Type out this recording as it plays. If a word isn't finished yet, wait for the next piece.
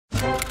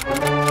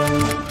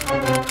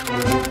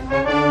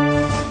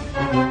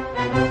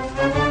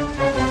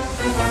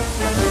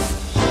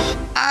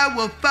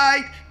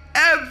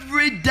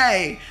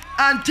day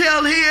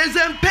until he is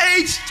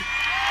impeached.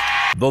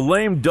 The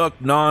lame duck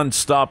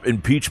non-stop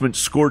impeachment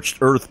scorched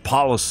earth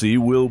policy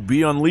will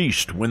be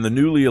unleashed when the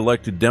newly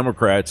elected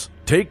Democrats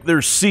take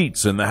their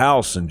seats in the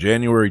House in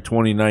January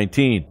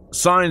 2019.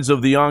 Signs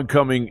of the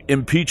oncoming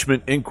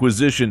impeachment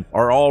inquisition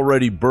are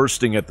already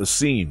bursting at the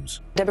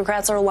seams.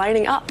 Democrats are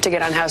lining up to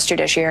get on House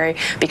Judiciary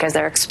because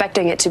they're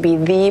expecting it to be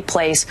the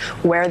place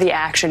where the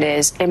action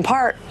is, in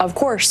part, of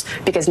course,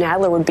 because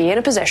Nadler would be in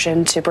a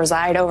position to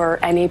preside over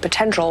any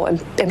potential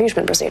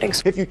impeachment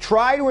proceedings. If you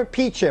try to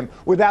impeach him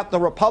without the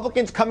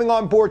Republicans coming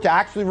on board to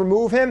actually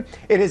remove him,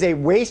 it is a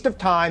waste of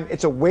time,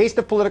 it's a waste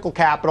of political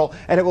capital,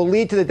 and it will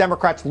lead to the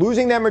Democrats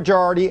losing their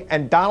majority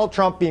and Donald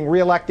Trump being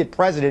reelected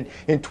president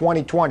in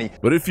 2020.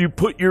 But if you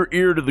put your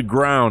ear to the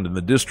ground in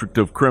the District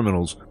of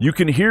Criminals, you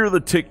can hear the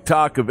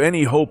tick-tock of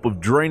any hope of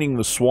draining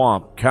the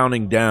swamp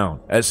counting down,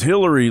 as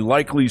Hillary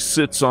likely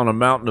sits on a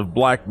mountain of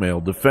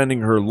blackmail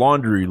defending her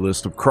laundry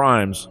list of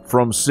crimes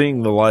from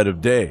seeing the light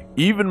of day.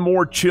 Even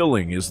more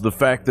chilling is the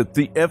fact that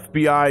the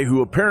FBI,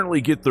 who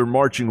apparently get their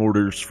marching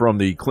orders from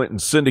the Clinton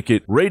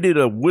syndicate, raided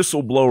a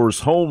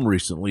whistleblower's home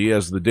recently.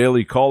 As the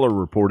Daily Caller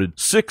reported,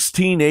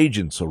 16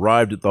 agents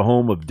arrived at the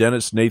home of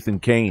Dennis Nathan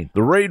Cain.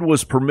 The raid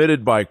was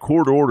permitted by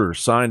court order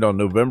signed on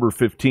November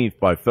 15th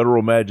by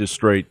federal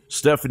magistrate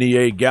Stephanie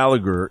A.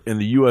 Gallagher in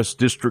the U.S.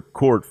 District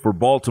Court for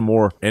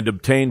Baltimore and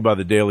obtained by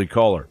the Daily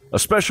Caller. A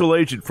special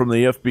agent from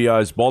the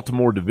FBI's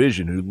Baltimore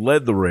division who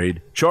led the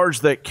raid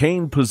charged that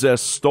Cain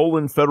possessed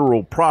stolen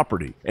federal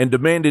property and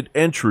demanded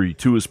entry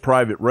to his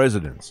private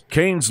residence.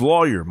 Cain's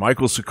lawyer,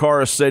 Michael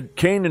Sakara, said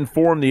Cain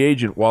informed the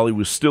agent while he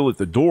was still at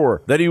the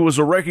door that he was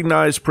a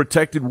recognized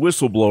protected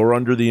whistleblower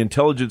under the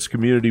Intelligence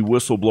Community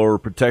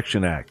Whistleblower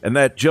Protection Act, and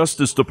that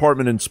Justice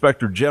Department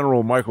Inspector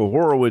General Michael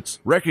Horowitz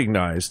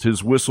recognized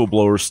his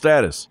whistleblower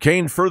status.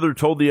 Cain further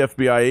told the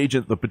FBI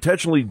agent the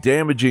potentially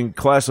damaging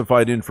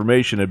classified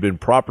information had been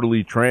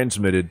properly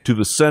transmitted to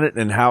the Senate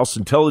and House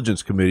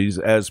Intelligence Committees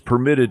as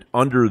permitted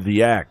under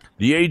the Act.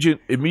 The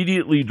agent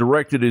immediately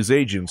directed his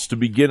agents to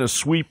begin a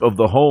sweep of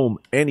the home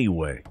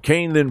anyway.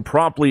 Cain then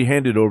promptly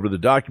handed over the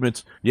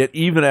documents, yet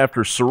even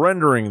after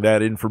surrendering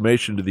that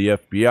information to the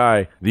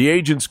FBI, the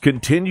agents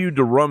continued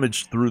to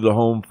rummage through the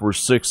home for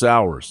 6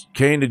 hours.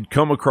 Cain had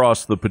come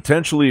across the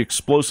potentially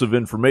explosive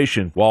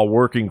information while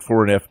working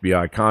for an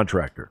FBI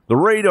contractor. The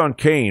raid on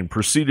Cain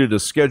preceded a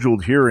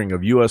scheduled hearing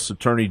of U.S.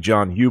 Attorney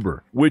John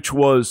Huber, which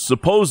was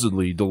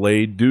supposedly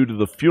delayed due to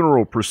the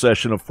funeral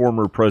procession of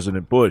former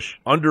President Bush.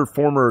 Under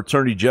former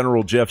Attorney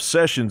General Jeff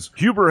Sessions,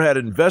 Huber had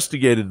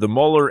investigated the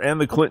Mueller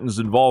and the Clintons'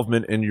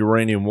 involvement in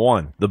Uranium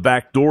One, the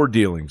backdoor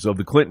dealings of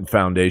the Clinton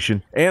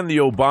Foundation, and the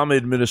Obama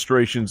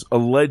administration's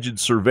alleged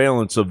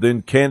surveillance of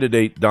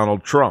then-candidate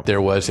Donald Trump.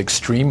 There was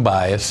extreme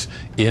bias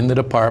in the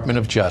Department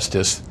of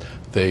Justice,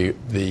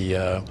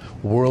 the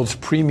world's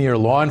premier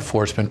law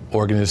enforcement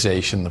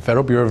organization, the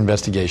Federal Bureau of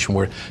Investigation,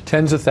 where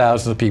tens of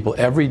thousands of people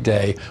every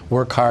day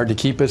work hard to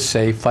keep us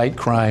safe, fight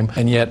crime,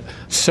 and yet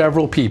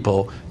several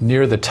people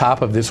near the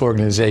top of this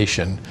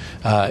organization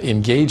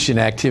engaged in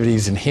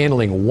activities in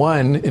handling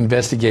one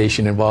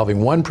investigation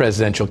involving one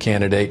presidential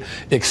candidate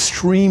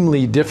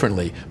extremely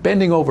differently,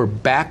 bending over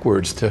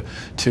backwards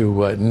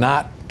to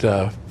not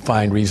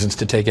find reasons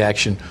to take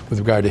action with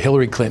regard to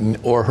Hillary Clinton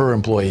or her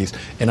employees.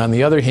 And on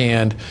the other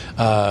hand,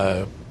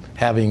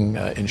 having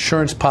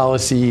insurance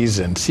policies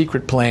and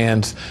secret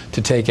plans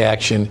to take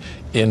action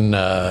in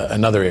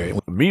another area.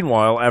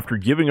 Meanwhile, after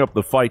giving up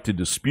the fight to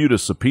dispute a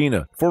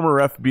subpoena, former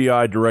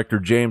FBI Director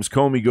James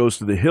Comey goes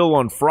to the Hill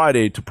on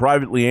Friday to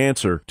privately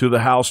answer to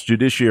the House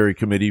Judiciary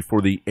Committee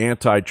for the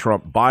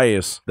anti-Trump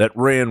bias that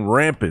ran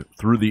rampant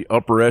through the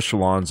upper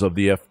echelons of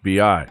the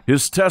FBI.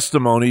 His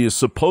testimony is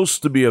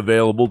supposed to be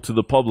available to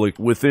the public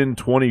within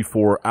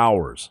 24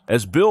 hours.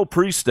 As Bill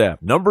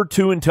Priestap, number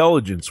 2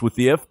 intelligence with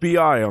the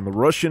FBI on the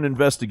Russian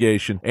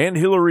investigation and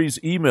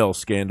Hillary's email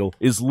scandal,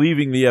 is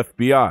leaving the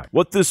FBI.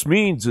 What this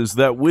means is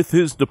that with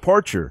his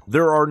departure,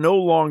 there are no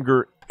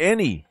longer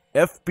any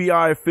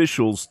FBI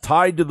officials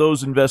tied to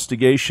those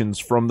investigations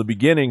from the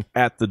beginning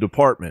at the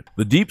department.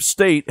 The deep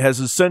state has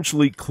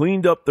essentially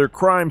cleaned up their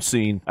crime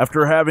scene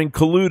after having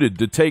colluded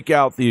to take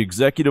out the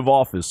executive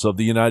office of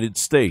the United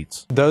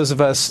States. Those of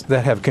us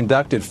that have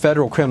conducted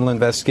federal criminal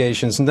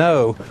investigations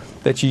know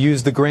that you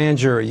use the grand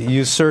jury, you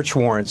use search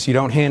warrants, you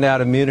don't hand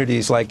out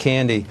immunities like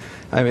candy.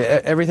 I mean,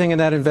 everything in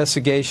that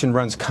investigation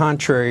runs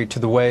contrary to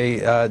the way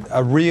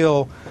a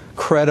real,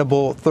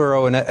 credible,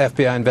 thorough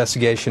FBI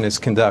investigation is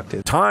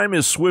conducted. Time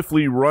is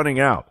swiftly running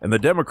out, and the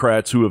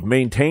Democrats who have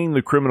maintained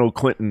the criminal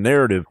Clinton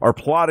narrative are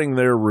plotting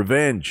their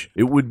revenge.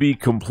 It would be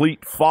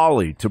complete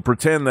folly to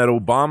pretend that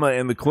Obama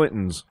and the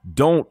Clintons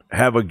don't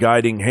have a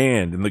guiding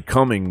hand in the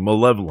coming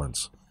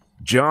malevolence.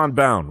 John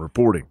Bound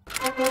reporting.